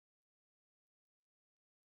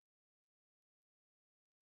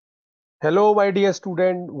Hello, my dear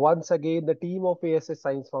student. Once again, the team of A.S.S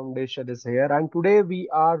Science Foundation is here, and today we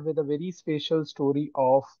are with a very special story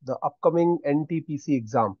of the upcoming NTPC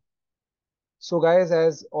exam. So, guys,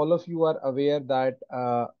 as all of you are aware that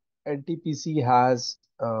NTPC has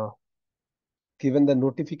given the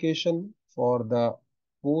notification for the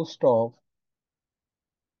post of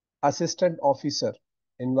Assistant Officer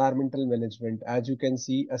Environmental Management. As you can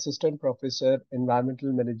see, Assistant Professor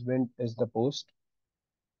Environmental Management is the post,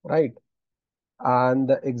 right? And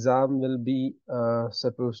the exam will be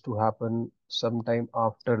supposed to happen sometime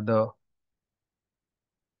after the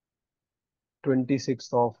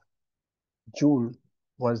 26th of June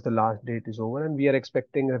once the last date is over, and we are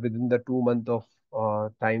expecting within the 2 month of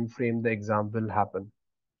time frame the exam will happen.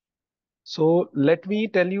 So let me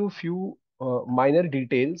tell you few minor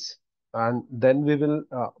details, and then we will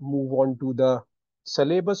move on to the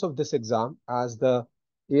syllabus of this exam, as the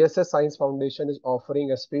A.S.S Science Foundation is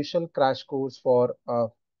offering a special crash course for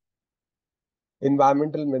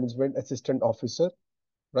environmental management assistant officer,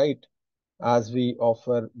 right? As we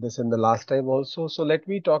offer this in the last time also. So let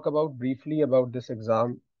me talk about briefly about this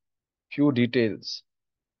exam, few details.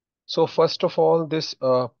 So first of all, this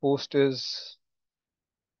post is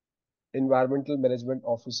environmental management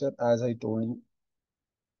officer, as I told you,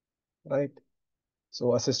 right?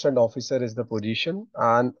 So assistant officer is the position,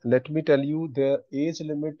 and let me tell you, the age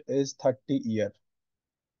limit is 30 year.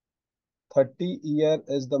 30 year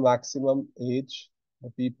is the maximum age the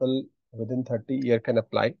people within 30 year can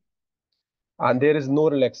apply. And there is no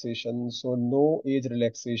relaxation, so no age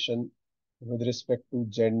relaxation with respect to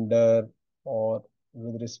gender or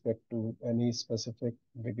with respect to any specific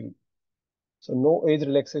degree. So no age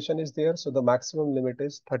relaxation is there. So the maximum limit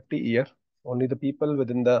is 30 year. Only the people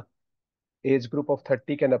within the age group of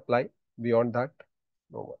 30 can apply. Beyond that,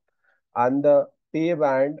 no one. And the pay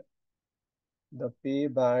band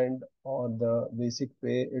or the basic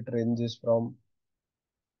pay, it ranges from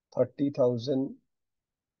 30,000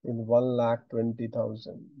 in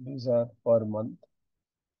 1,20,000. These are per month.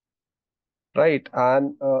 Right.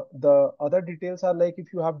 And the other details are like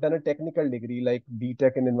if you have done a technical degree like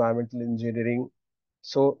B.Tech in environmental engineering,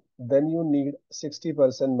 so then you need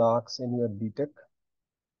 60% marks in your B.Tech.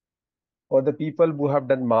 For the people who have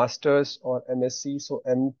done masters or M.SC, so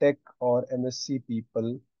M.Tech or M.SC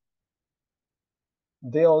people,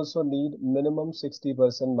 they also need minimum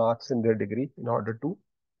 60% marks in their degree in order to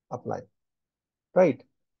apply. Right.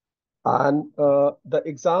 And the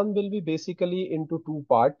exam will be basically into two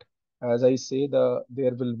part. As I say, there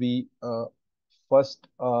will be first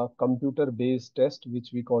computer-based test,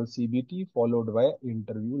 which we call CBT, followed by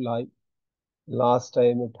interview. Like last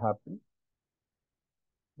time it happened,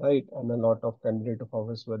 right? And a lot of candidate of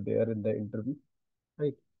ours were there in the interview,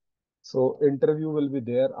 right? So interview will be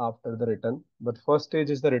there after the written, but first stage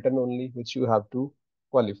is the written only, which you have to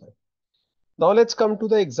qualify. Now let's come to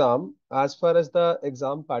the exam. As far as the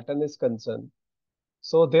exam pattern is concerned,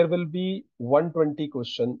 so there will be 120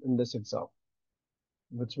 question in this exam,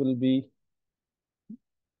 which will be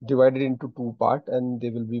divided into two part, and they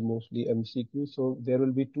will be mostly MCQ. So there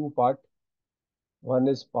will be two part. One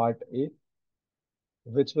is part A,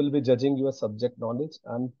 which will be judging your subject knowledge,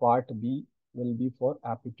 and part B will be for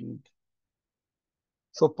aptitude.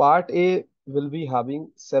 So part A will be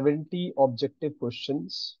having 70 objective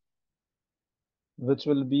questions, which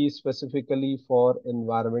will be specifically for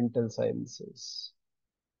environmental sciences.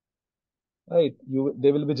 Right?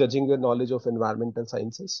 They will be judging your knowledge of environmental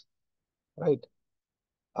sciences, right?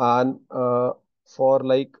 And for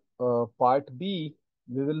like part B,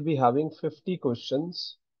 we will be having 50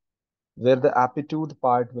 questions where the aptitude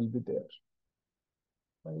part will be there,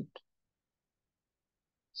 right?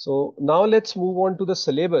 So now let's move on to the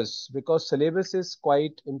syllabus, because syllabus is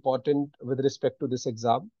quite important with respect to this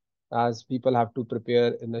exam, as people have to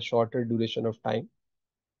prepare in a shorter duration of time.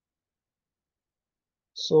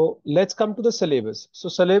 So let's come to the syllabus. So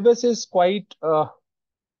syllabus is quite a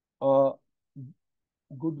good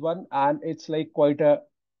one, and it's like quite a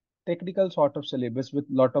technical sort of syllabus with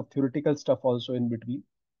lot of theoretical stuff also in between.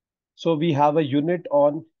 So we have a unit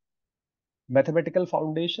on mathematical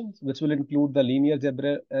foundations, which will include the linear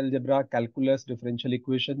algebra, calculus, differential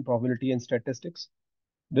equation, probability, and statistics.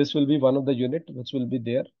 This will be one of the unit which will be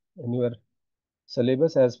there in your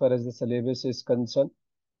syllabus as far as the syllabus is concerned.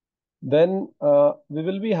 Then we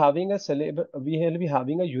will be having a syllabus. We will be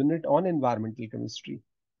having a unit on environmental chemistry.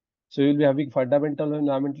 So you'll be having fundamental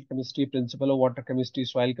environmental chemistry, principle of water chemistry,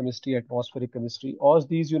 soil chemistry, atmospheric chemistry. All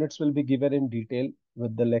these units will be given in detail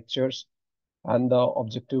with the lectures and the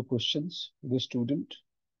objective questions to the student.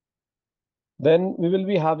 Then we will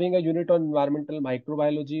be having a unit on environmental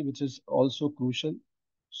microbiology, which is also crucial.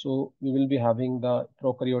 So we will be having the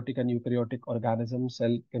prokaryotic and eukaryotic organisms,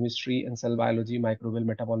 cell chemistry and cell biology, microbial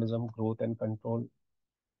metabolism, growth and control.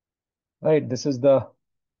 Right, this is the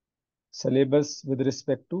syllabus with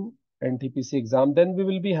respect to NTPC exam. Then we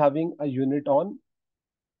will be having a unit on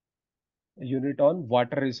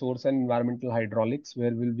water resource and environmental hydraulics,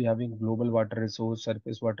 where we'll be having global water resource,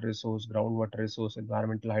 surface water resource, groundwater resource,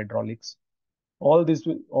 environmental hydraulics. All this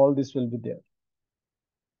will be there,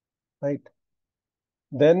 right?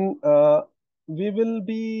 Then we will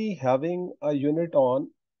be having a unit on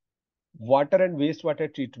water and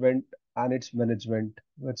wastewater treatment and its management,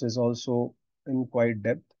 which is also in quite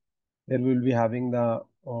depth. There we will be having the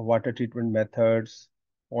water treatment methods,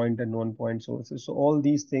 point and non-point sources. So all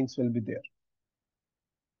these things will be there.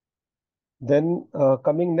 Then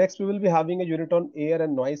coming next, we will be having a unit on air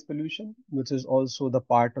and noise pollution, which is also the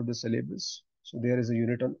part of the syllabus. So there is a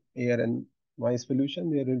unit on air and noise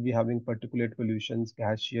pollution. There will be having particulate pollutions,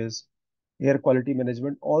 gaseous, air quality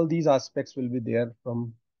management. All these aspects will be there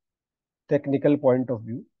from technical point of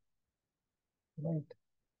view, right?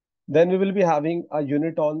 Then we will be having a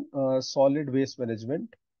unit on solid waste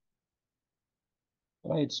management,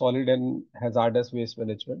 right? Solid and hazardous waste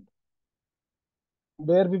management,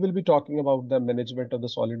 where we will be talking about the management of the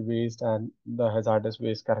solid waste and the hazardous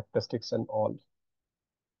waste characteristics and all.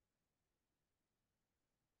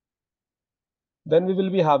 Then we will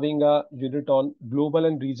be having a unit on global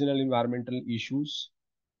and regional environmental issues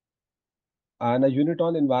and a unit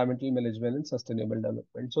on environmental management and sustainable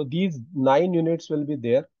development. So these 9 units will be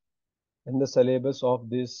there in the syllabus of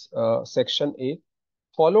this section A.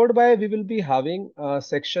 Followed by we will be having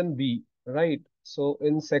section B, right? So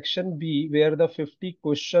in section B, where the 50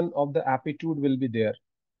 question of the aptitude will be there,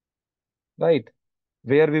 right?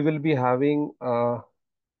 Where we will be having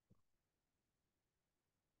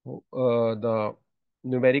the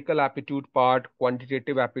numerical aptitude part,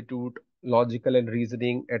 quantitative aptitude, logical and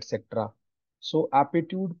reasoning, etc. So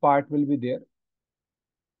aptitude part will be there,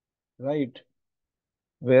 right?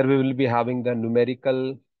 Where we will be having the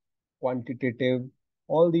numerical, quantitative,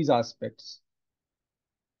 all these aspects,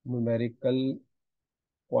 numerical,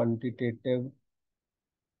 quantitative,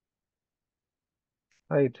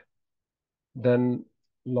 right? Then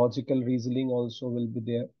logical reasoning also will be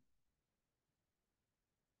there,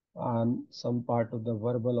 and some part of the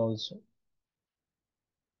verbal also.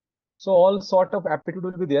 So all sort of aptitude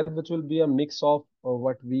will be there, which will be a mix of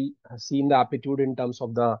what we see in the aptitude in terms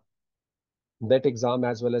of the NET exam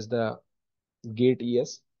as well as the GATE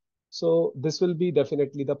ES. So this will be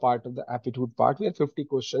definitely the part of the aptitude part where 50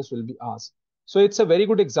 questions will be asked. So it's a very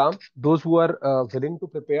good exam. Those who are willing to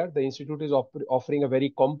prepare, the institute is offering a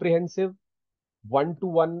very comprehensive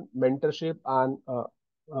one-to-one mentorship and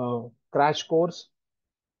crash course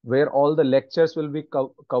where all the lectures will be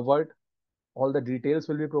covered, all the details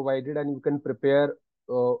will be provided, and you can prepare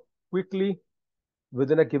quickly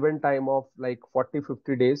within a given time of like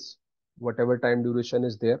 40-50 days, whatever time duration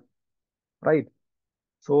is there, right?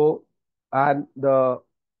 So, and the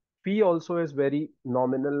fee also is very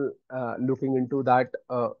nominal, looking into that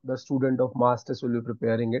the student of masters will be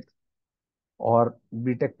preparing it or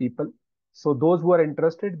BTech people. So those who are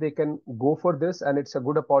interested, they can go for this, and it's a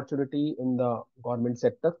good opportunity in the government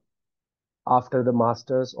sector after the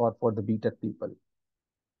masters or for the BTech people.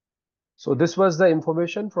 So this was the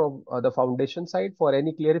information from the foundation side. For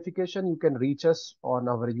any clarification, you can reach us on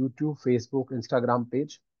our YouTube, Facebook, Instagram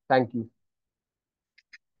page. Thank you.